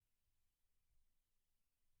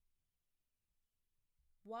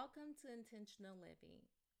Welcome to Intentional Living.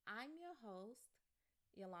 I'm your host,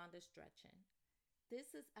 Yolanda Stretchin.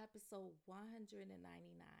 This is episode 199,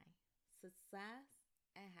 Success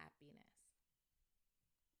and Happiness.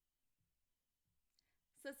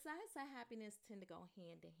 Success and happiness tend to go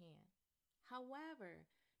hand in hand. However,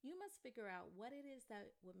 you must figure out what it is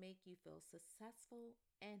that would make you feel successful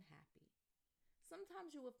and happy.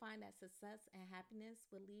 Sometimes you will find that success and happiness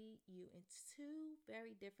will lead you in two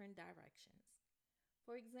very different directions.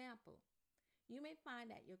 For example, you may find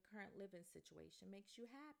that your current living situation makes you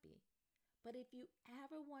happy. But if you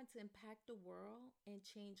ever want to impact the world and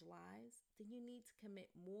change lives, then you need to commit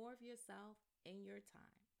more of yourself and your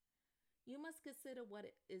time. You must consider what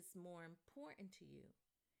is more important to you.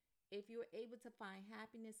 If you are able to find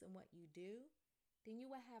happiness in what you do, then you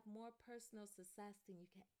will have more personal success than you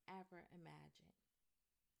can ever imagine.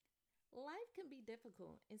 Life can be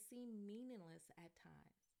difficult and seem meaningless at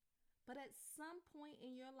times. But at some point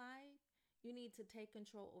in your life, you need to take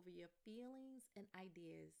control over your feelings and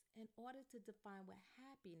ideas in order to define what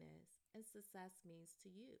happiness and success means to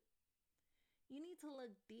you. You need to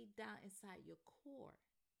look deep down inside your core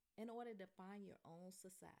in order to find your own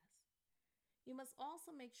success. You must also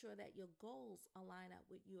make sure that your goals align up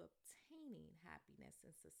with you obtaining happiness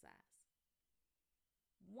and success.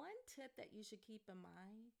 One tip that you should keep in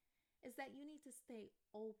mind is that you need to stay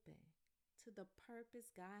open to the purpose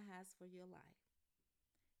God has for your life.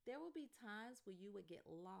 There will be times where you would get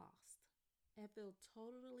lost and feel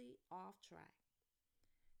totally off track.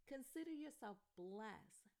 Consider yourself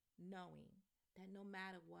blessed knowing that no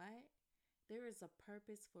matter what, there is a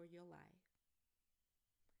purpose for your life.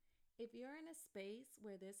 If you're in a space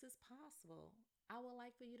where this is possible, I would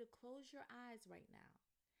like for you to close your eyes right now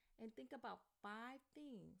and think about 5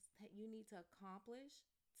 things that you need to accomplish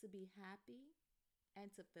to be happy and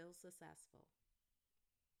to feel successful.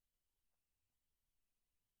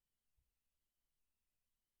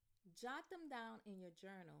 Jot them down in your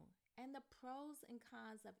journal and the pros and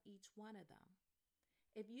cons of each one of them.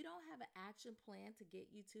 If you don't have an action plan to get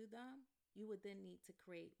you to them, you would then need to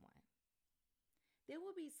create one. There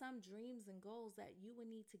will be some dreams and goals that you will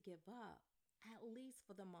need to give up, at least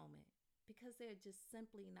for the moment, because they're just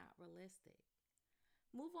simply not realistic.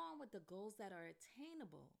 Move on with the goals that are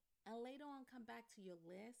attainable and later on come back to your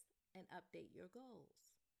list and update your goals.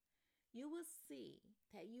 You will see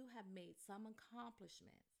that you have made some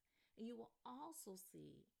accomplishments, and you will also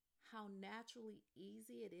see how naturally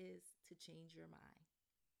easy it is to change your mind.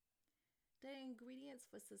 The ingredients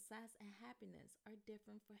for success and happiness are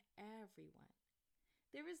different for everyone.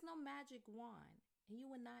 There is no magic wand, and you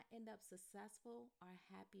will not end up successful or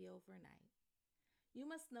happy overnight. You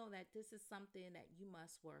must know that this is something that you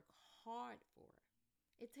must work hard for.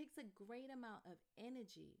 It takes a great amount of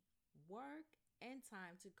energy, work, and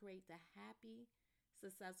time to create the happy,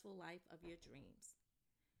 successful life of your dreams.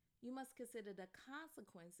 You must consider the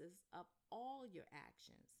consequences of all your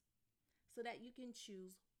actions so that you can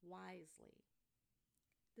choose wisely.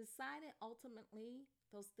 Deciding ultimately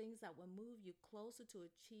those things that will move you closer to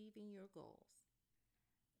achieving your goals.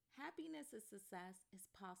 Happiness and success is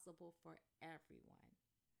possible for everyone.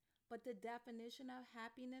 But the definition of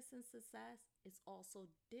happiness and success is also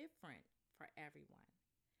different for everyone.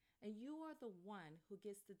 And you are the one who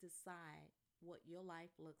gets to decide what your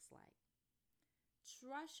life looks like.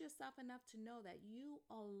 Trust yourself enough to know that you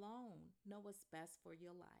alone know what's best for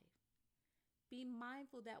your life. Be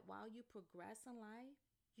mindful that while you progress in life,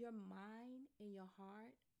 your mind and your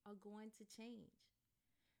heart are going to change.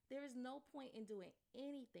 There is no point in doing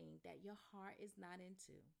anything that your heart is not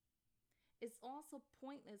into. It's also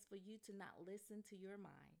pointless for you to not listen to your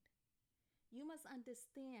mind. You must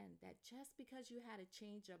understand that just because you had a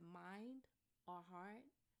change of mind or heart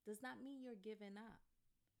does not mean you're giving up.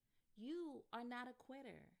 You are not a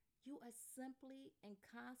quitter. You are simply and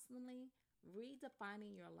constantly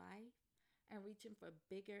redefining your life and reaching for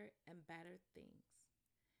bigger and better things.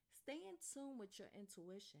 Stay in tune with your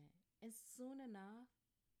intuition, and soon enough,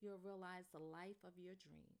 you'll realize the life of your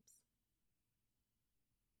dreams.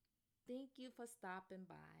 Thank you for stopping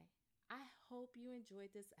by. I hope you enjoyed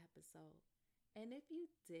this episode. And if you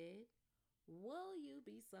did, will you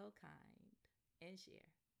be so kind and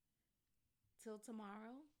share? Till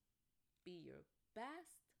tomorrow, be your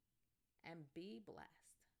best and be blessed.